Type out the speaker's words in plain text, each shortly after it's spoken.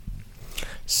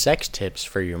Sex tips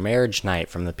for your marriage night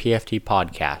from the PFT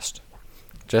podcast.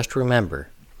 Just remember,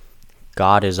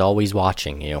 God is always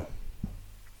watching you.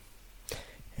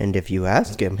 And if you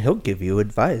ask him, he'll give you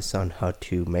advice on how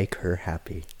to make her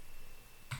happy.